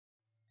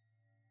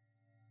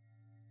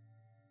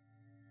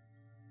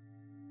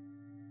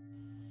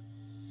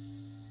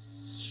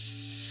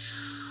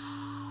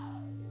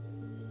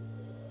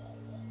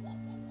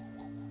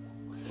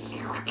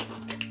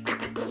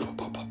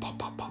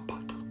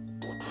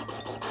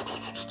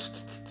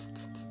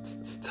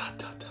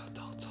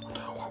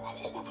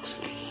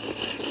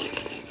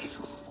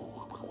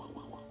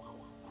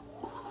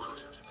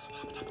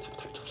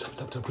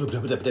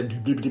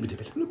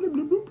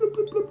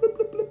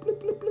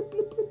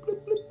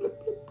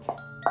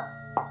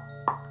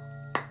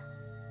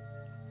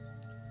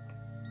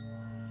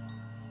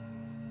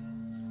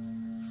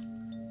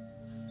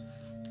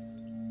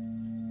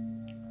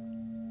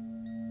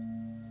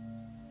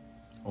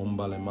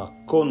Ombale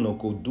makono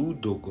ko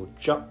dudo ko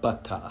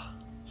chapata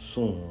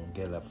son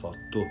gela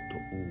fatoto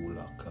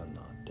ula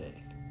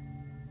kanate.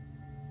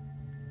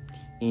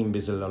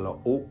 Imbizela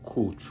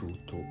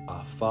okuchu to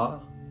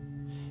afa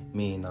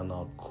mina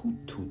na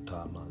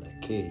kututa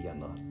malekeya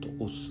na to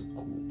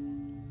osuku.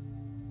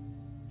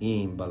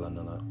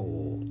 Imbalanana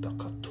o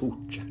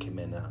takatucha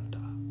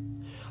kemenanta.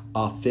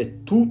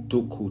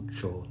 Afetuto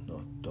kucho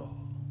noto.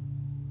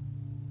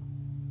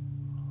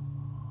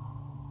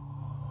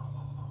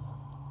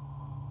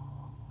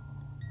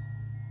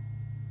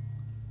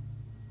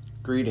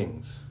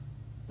 Greetings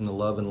in the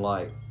love and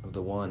light of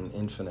the one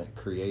infinite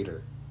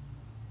creator.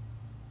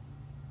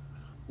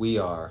 We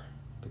are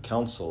the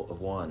Council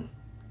of One.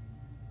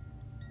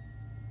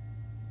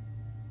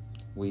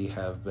 We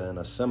have been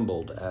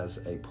assembled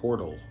as a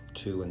portal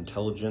to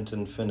intelligent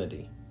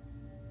infinity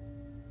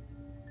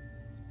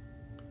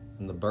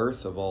and the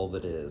birth of all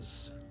that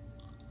is.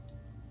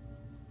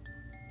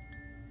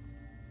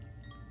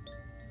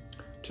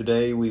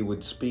 Today we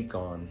would speak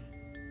on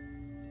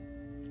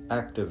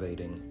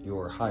activating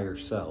your higher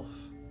self.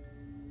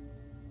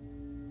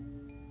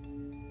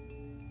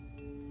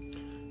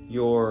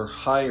 Your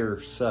higher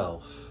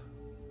self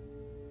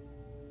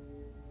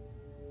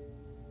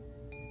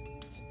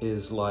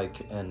is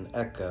like an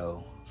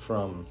echo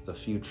from the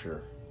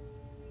future.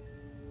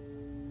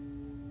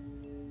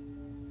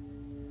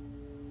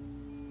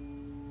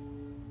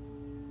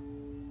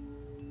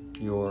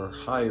 Your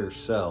higher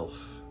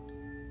self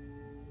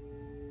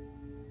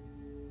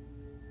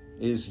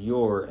is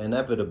your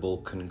inevitable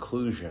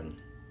conclusion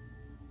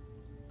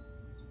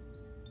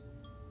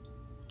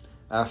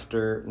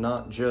after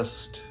not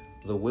just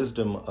the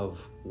wisdom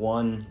of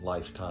one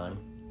lifetime,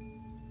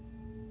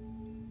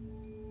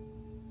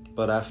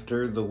 but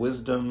after the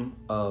wisdom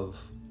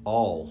of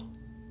all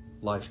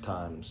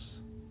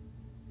lifetimes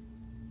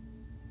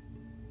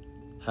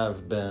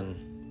have been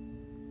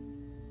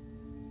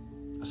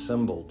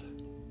assembled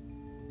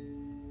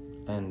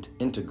and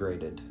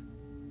integrated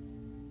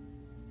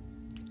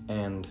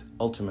and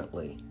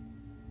ultimately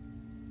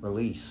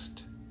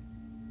released.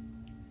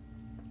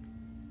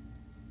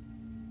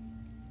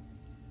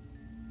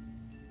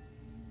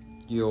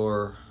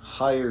 Your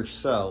higher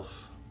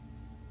self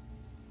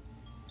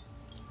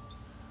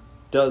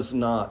does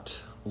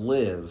not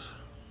live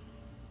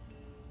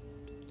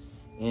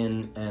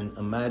in an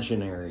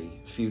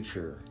imaginary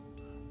future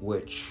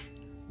which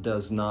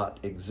does not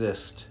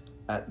exist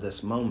at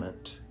this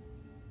moment.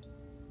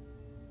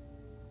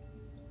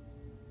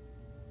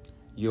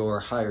 Your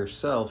higher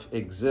self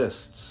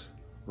exists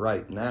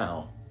right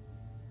now,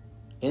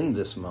 in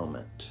this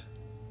moment,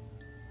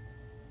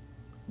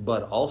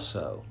 but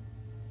also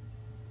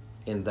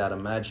in that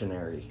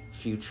imaginary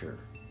future.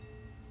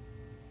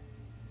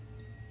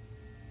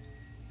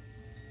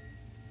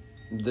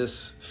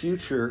 This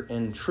future,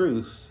 in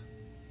truth,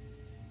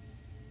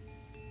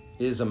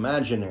 is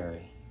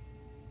imaginary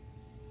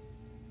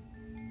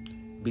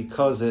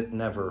because it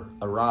never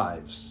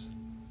arrives.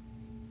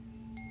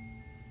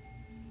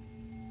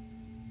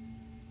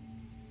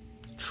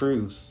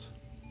 Truth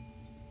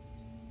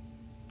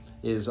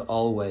is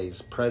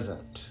always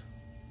present.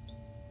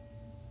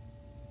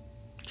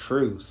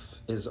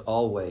 Truth is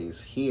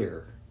always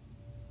here.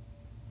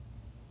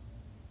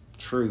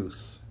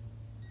 Truth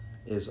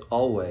is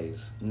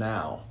always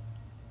now.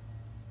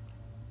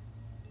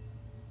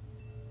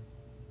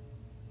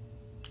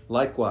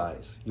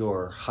 Likewise,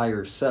 your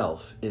higher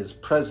self is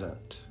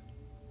present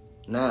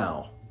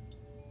now.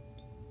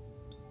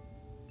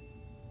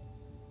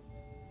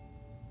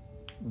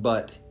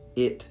 But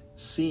it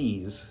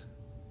sees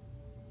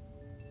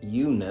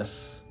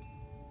you-ness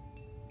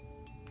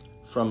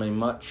from a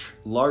much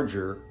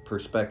larger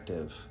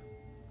perspective.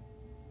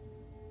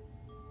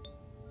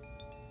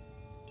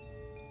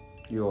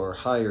 Your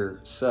higher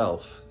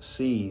self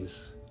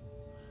sees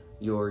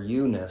your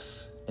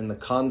you-ness in the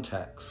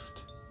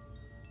context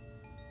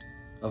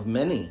of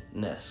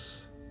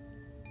many-ness.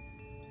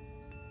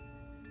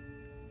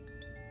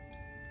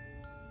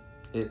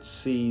 It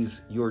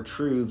sees your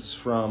truths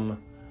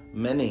from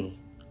many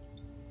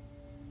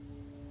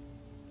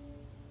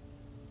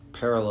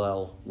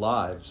parallel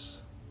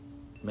lives,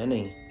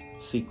 many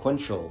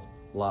sequential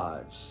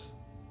lives,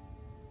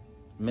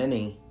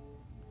 many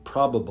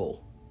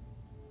probable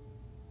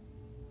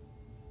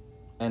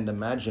and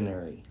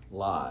imaginary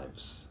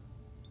lives.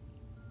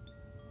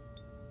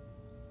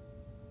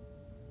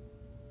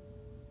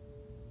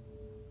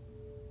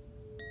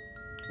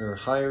 Your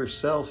higher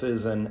self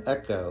is an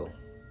echo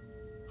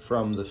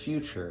from the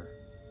future,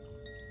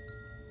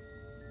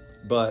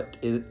 but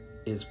it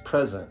is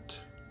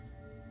present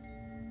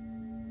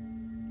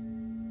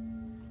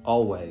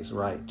always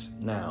right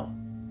now.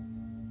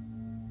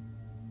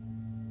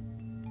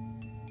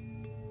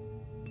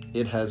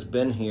 it has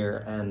been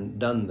here and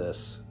done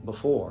this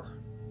before.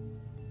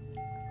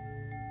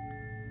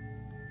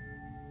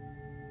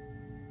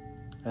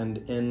 And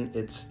in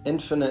its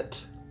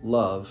infinite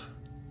love,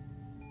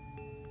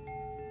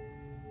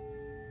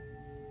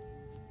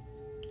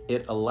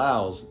 it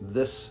allows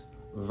this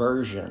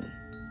version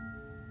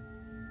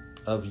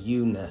of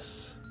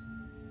you-ness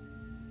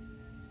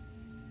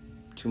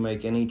to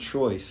make any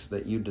choice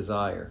that you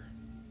desire.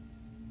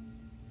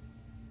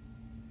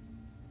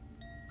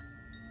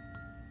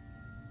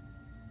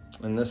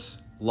 And this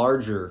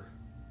larger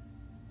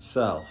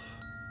self,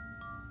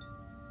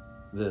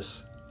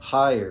 this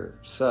higher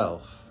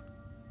self,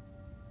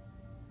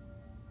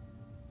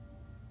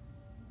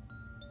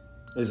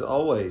 is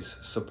always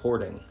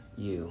supporting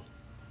you,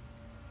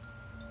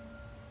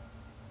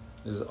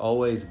 is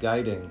always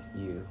guiding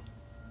you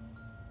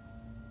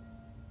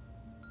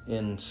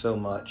in so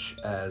much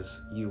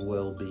as you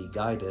will be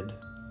guided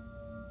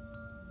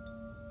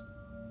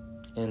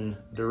in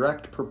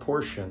direct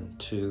proportion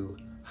to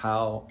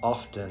how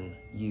often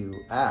you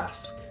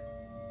ask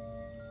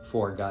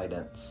for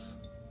guidance.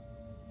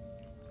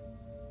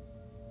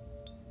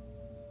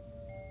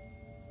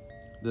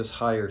 This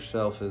higher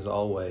self is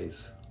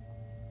always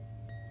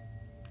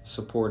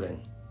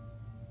supporting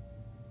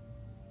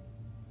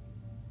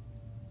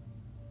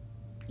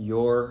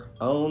your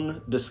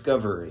own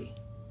discovery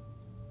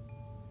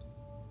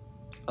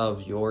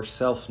of your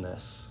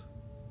selfness,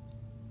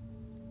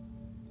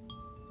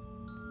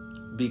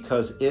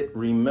 because it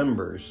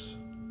remembers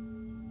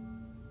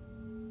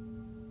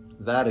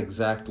that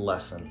exact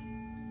lesson.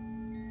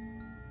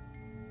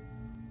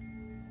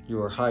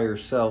 Your higher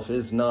self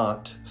is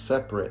not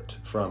separate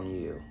from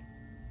you.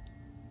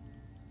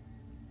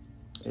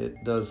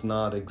 It does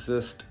not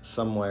exist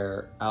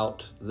somewhere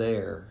out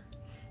there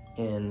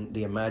in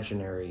the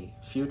imaginary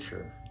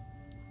future.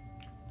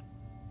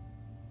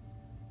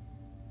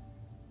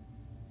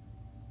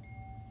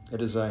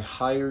 It is a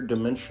higher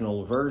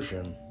dimensional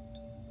version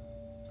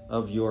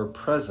of your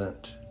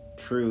present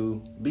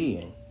true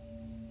being,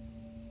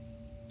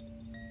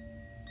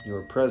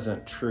 your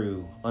present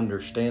true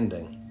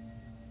understanding.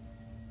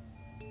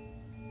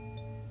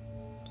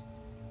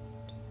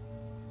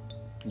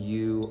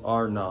 You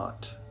are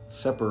not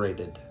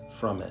separated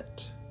from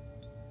it,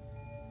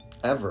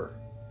 ever.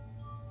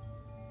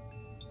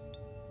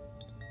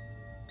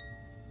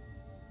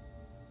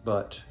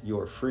 But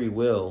your free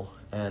will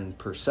and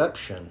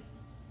perception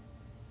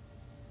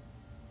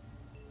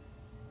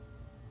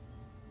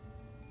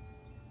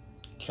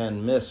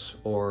can miss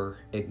or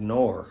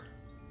ignore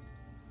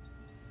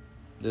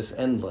this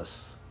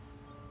endless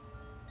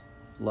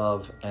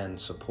love and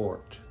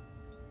support.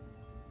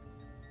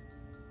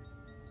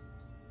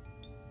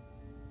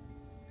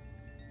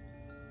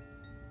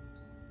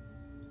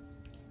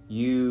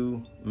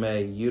 You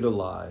may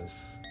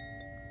utilize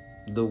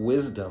the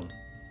wisdom,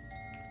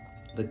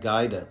 the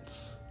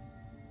guidance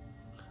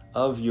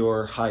of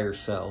your higher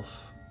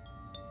self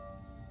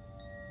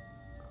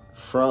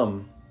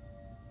from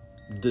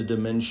the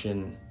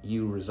dimension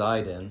you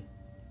reside in.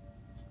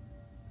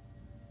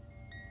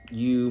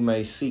 You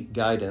may seek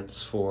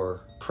guidance for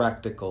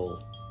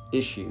practical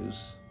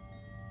issues,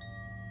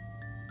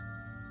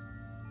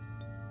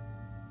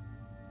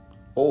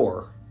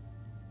 or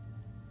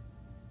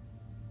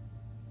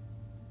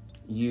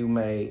you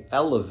may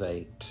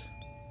elevate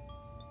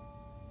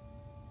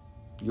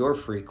your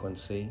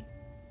frequency,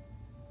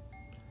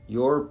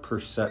 your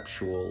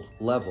perceptual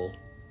level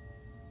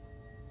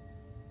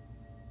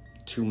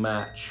to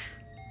match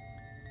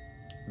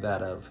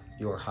that of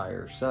your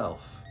higher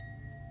self.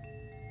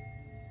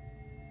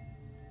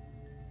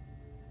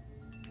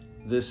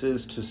 This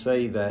is to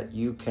say that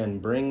you can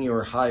bring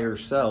your higher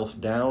self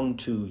down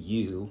to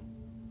you,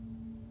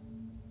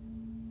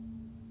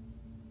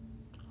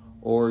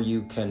 or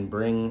you can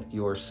bring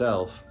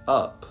yourself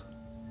up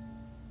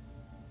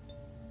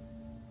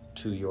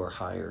to your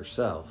higher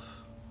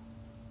self.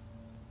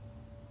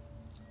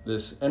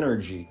 This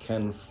energy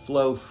can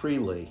flow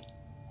freely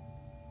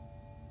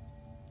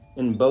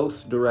in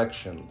both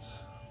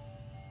directions.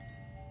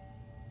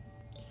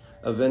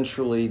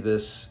 Eventually,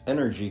 this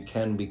energy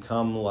can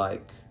become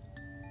like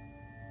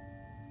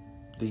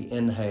the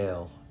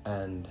inhale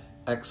and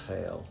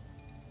exhale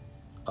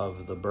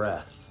of the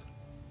breath,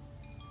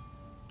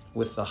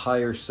 with the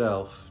higher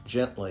self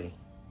gently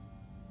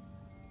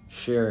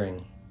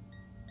sharing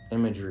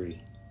imagery,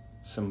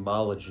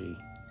 symbology,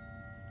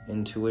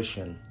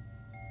 intuition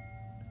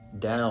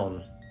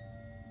down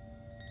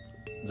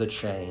the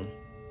chain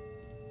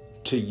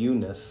to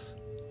you-ness,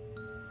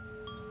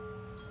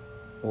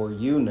 or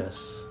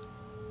you-ness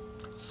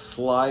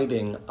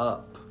sliding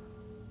up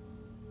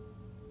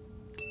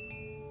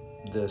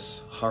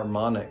this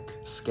harmonic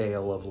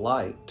scale of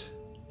light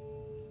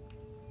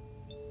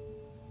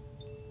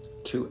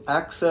to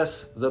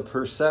access the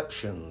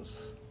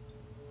perceptions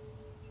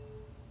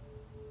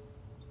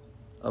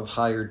of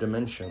higher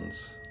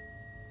dimensions,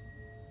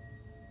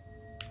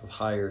 of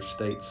higher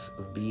states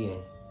of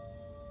being.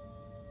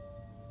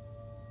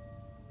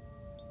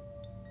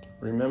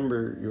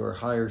 Remember, your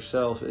higher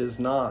self is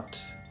not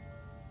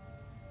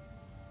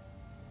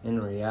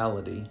in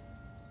reality,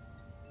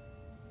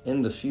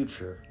 in the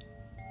future,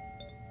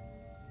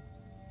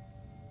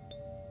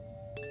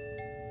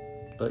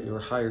 but your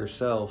higher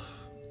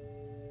self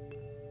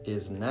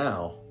is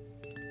now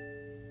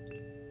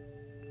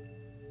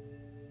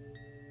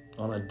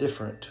on a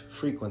different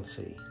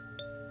frequency,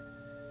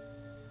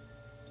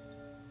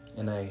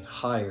 in a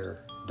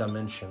higher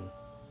dimension.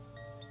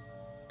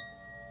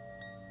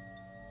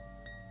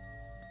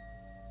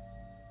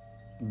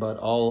 But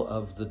all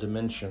of the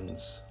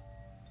dimensions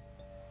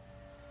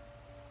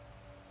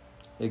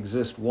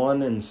exist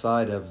one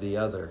inside of the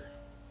other.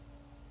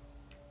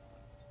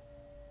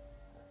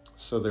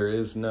 So there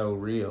is no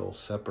real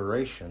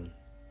separation.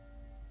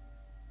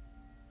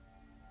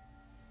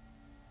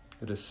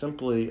 It is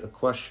simply a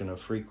question of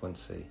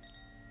frequency.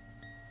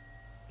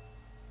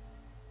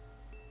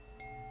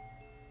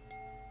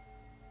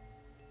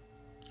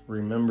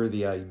 Remember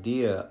the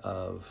idea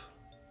of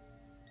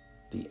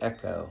the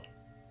echo.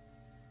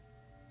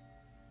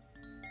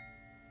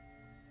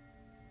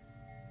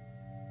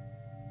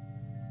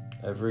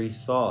 Every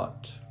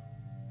thought,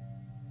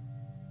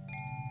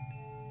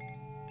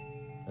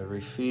 every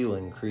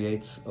feeling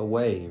creates a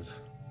wave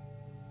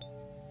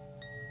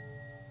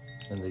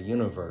in the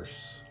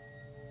universe.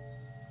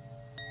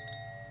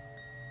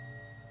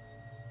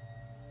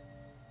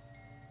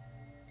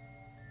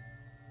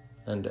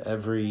 And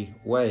every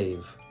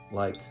wave,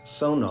 like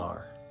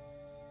sonar,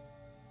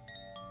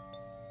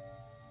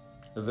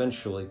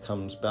 eventually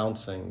comes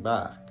bouncing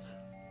back.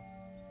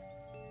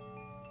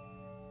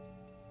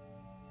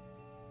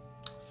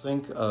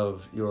 Think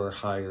of your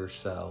higher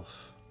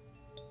self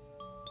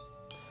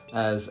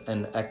as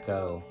an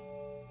echo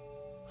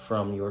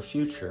from your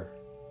future,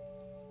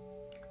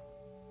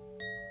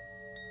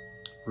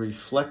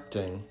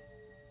 reflecting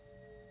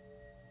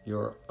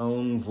your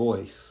own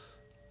voice,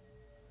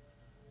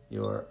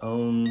 your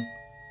own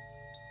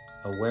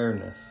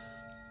awareness,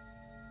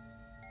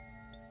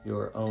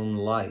 your own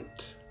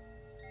light,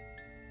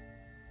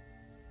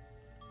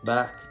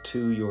 back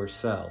to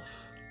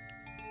yourself.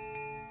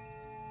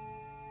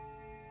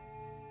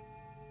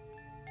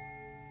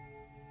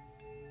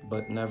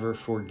 But never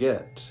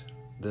forget,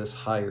 this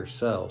higher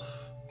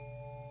self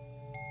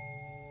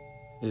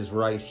is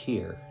right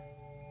here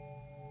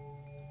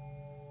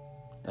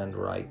and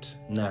right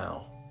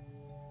now.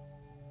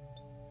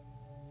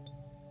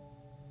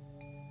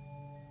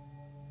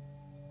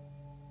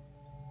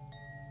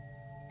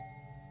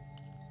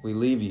 We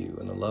leave you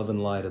in the love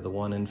and light of the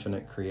one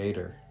infinite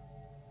Creator.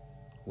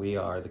 We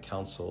are the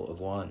Council of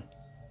One.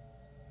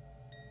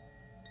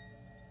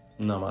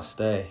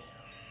 Namaste.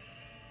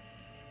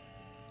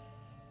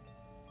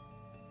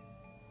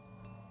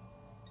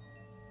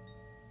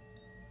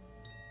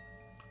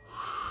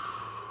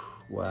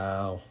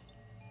 Wow.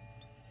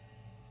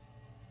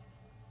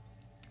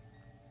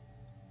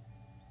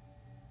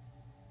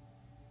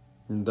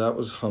 That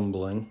was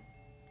humbling.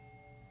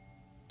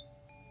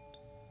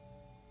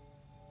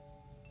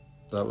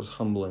 That was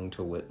humbling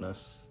to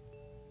witness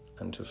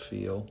and to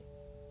feel.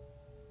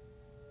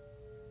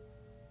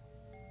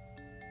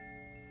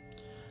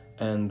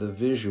 And the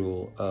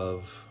visual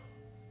of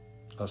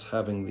us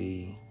having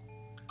the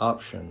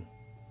option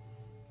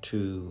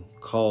to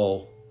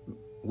call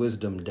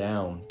wisdom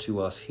down to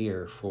us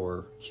here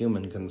for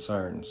human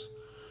concerns.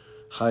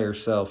 Higher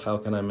self, how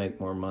can I make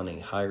more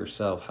money? Higher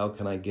self, how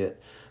can I get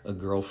a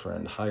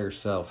girlfriend? Higher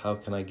self, how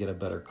can I get a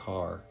better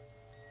car?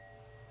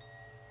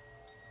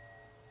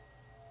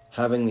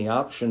 Having the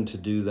option to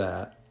do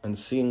that and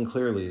seeing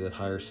clearly that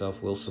higher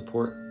self will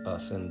support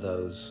us in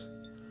those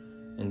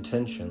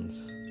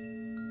intentions.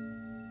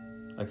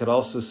 I could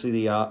also see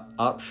the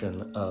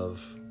option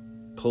of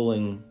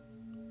pulling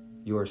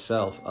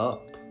yourself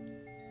up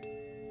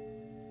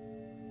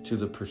to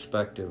the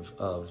perspective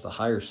of the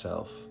higher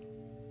self.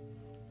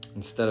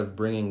 Instead of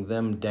bringing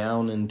them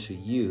down into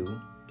you,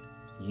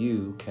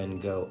 you can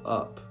go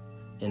up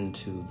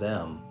into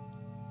them.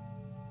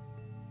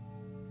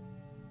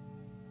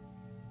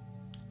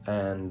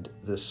 And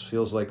this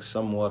feels like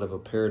somewhat of a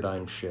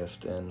paradigm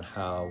shift in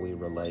how we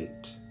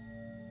relate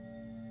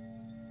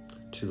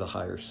to the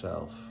higher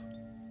self.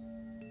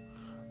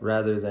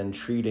 Rather than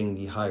treating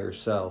the higher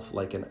self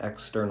like an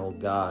external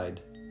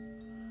guide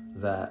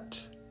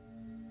that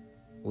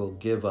will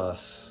give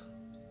us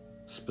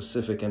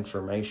specific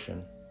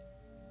information,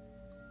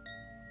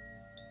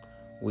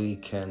 we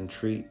can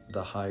treat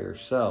the higher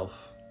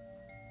self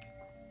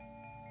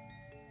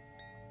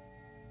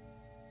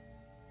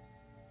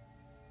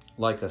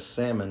like a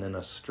salmon in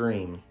a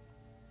stream.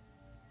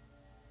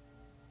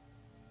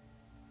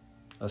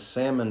 A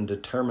salmon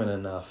determined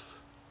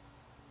enough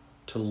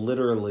to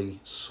literally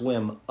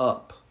swim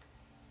up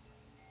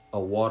a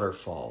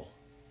waterfall.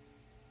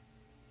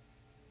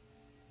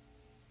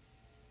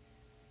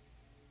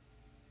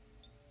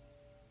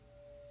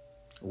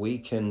 We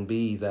can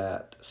be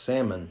that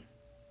salmon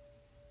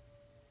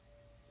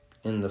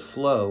in the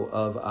flow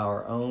of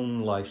our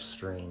own life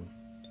stream.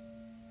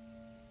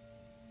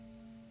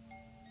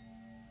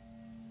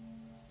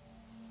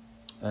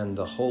 And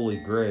the Holy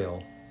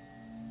Grail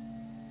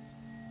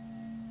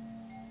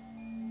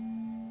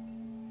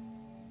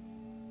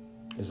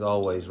is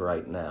always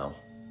right now.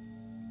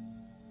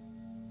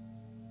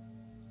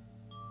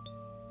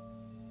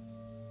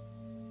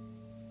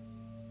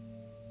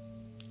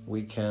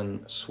 We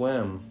can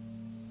swim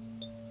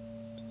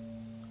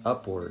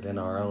upward in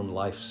our own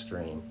life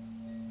stream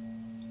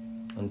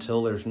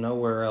until there's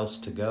nowhere else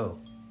to go.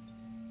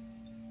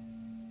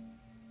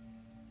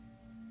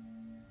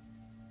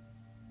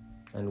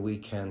 And we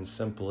can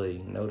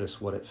simply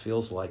notice what it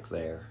feels like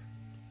there.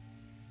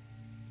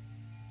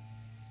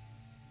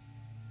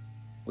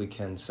 We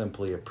can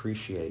simply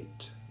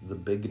appreciate the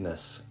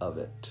bigness of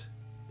it.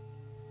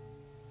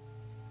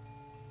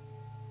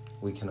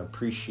 We can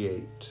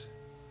appreciate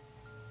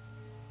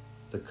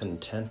the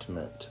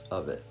contentment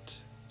of it.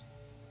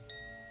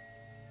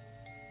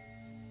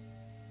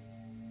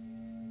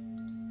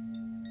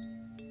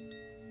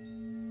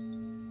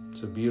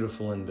 It's a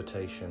beautiful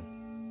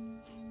invitation.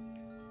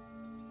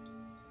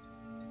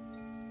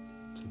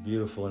 It's a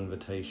beautiful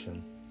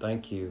invitation.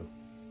 Thank you,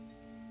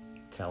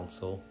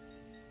 Council.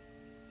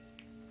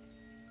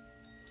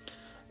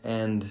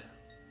 And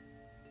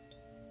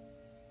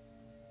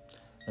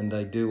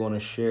I do want to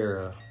share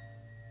a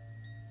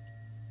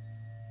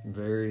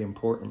very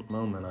important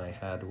moment I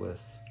had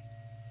with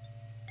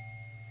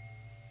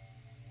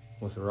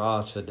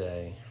Ra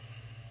today.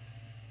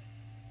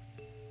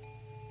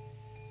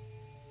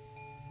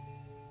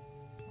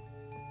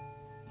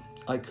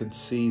 I could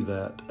see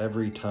that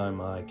every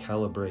time I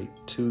calibrate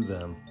to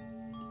them,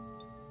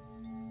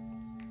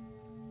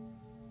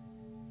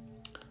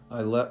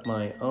 I let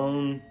my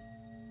own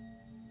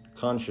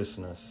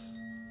consciousness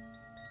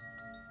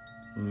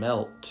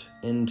melt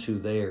into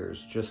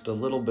theirs just a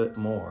little bit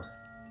more.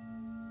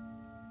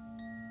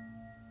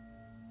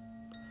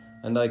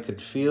 And I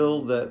could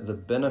feel that the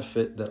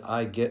benefit that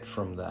I get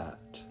from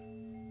that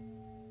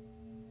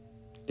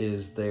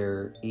is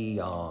their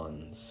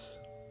eons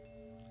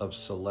of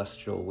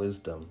celestial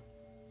wisdom.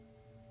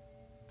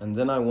 And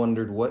then I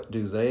wondered, what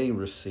do they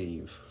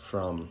receive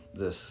from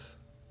this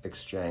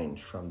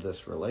exchange, from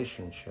this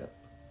relationship?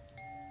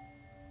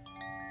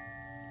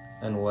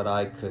 And what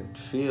I could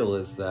feel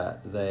is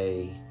that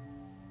they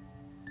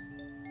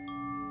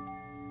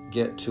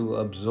get to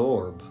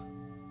absorb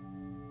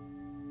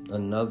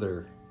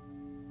another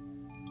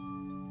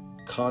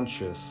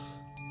conscious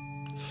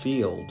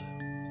field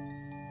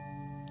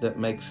that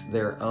makes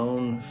their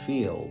own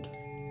field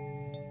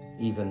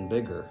even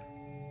bigger.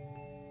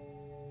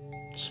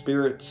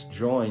 Spirits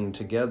join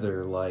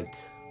together like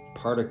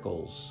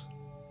particles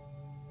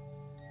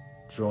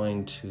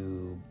join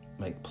to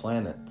make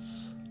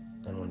planets.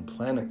 And when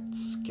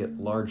planets get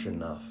large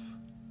enough,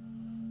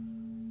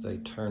 they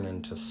turn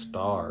into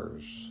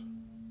stars.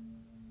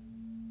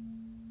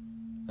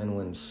 And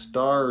when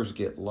stars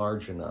get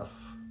large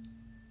enough,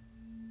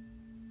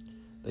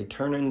 they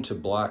turn into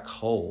black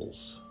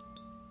holes.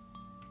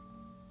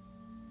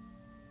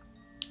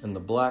 And the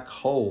black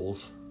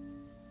holes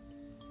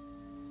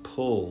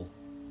pull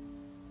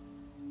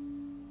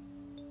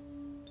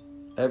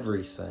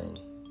everything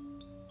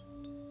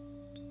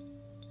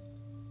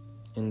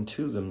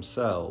into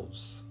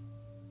themselves.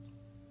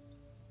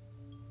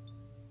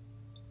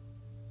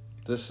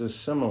 This is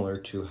similar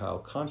to how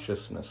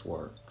consciousness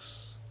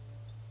works.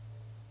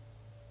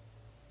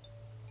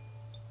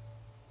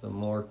 The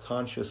more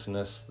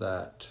consciousness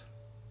that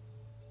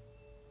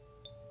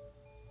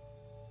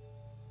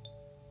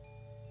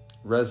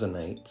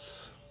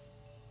resonates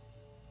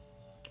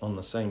on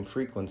the same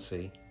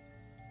frequency,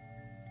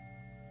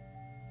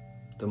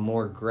 the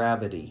more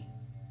gravity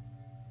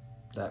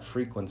that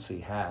frequency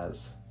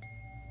has.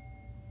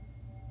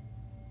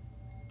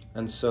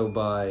 And so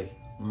by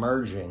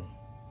merging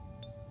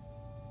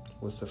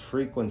with the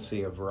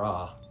frequency of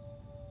Ra,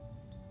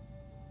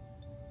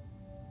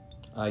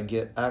 I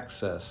get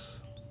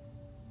access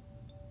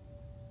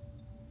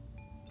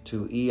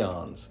to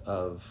eons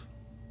of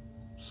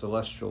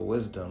celestial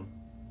wisdom,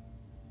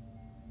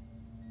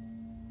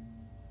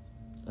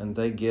 and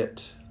they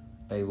get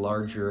a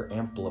larger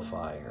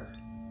amplifier.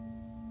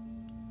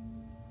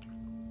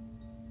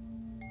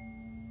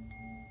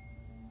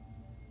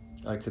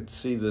 I could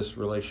see this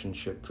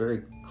relationship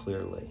very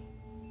clearly.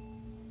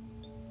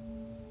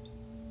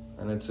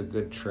 And it's a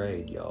good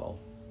trade, y'all.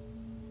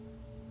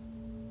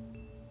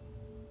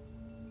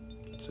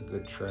 It's a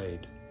good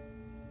trade.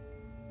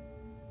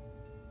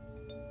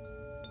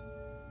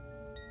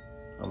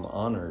 I'm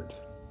honored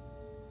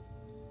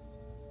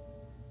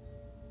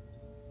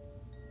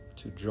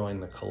to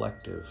join the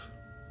collective.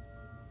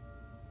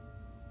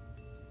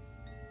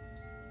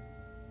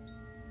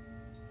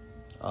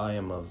 I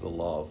am of the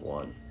law of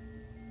one.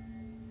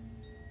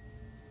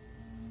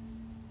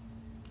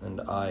 And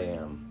I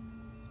am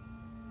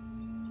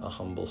a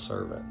humble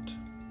servant.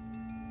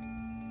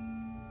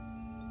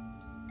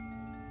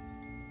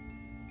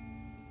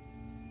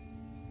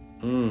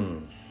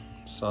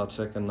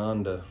 Satek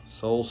Ananda,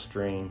 Soul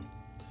Stream,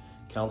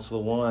 Council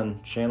of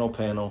One, Channel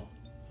Panel.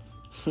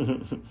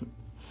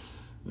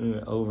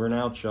 Over and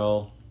out,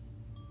 y'all.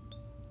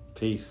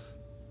 Peace.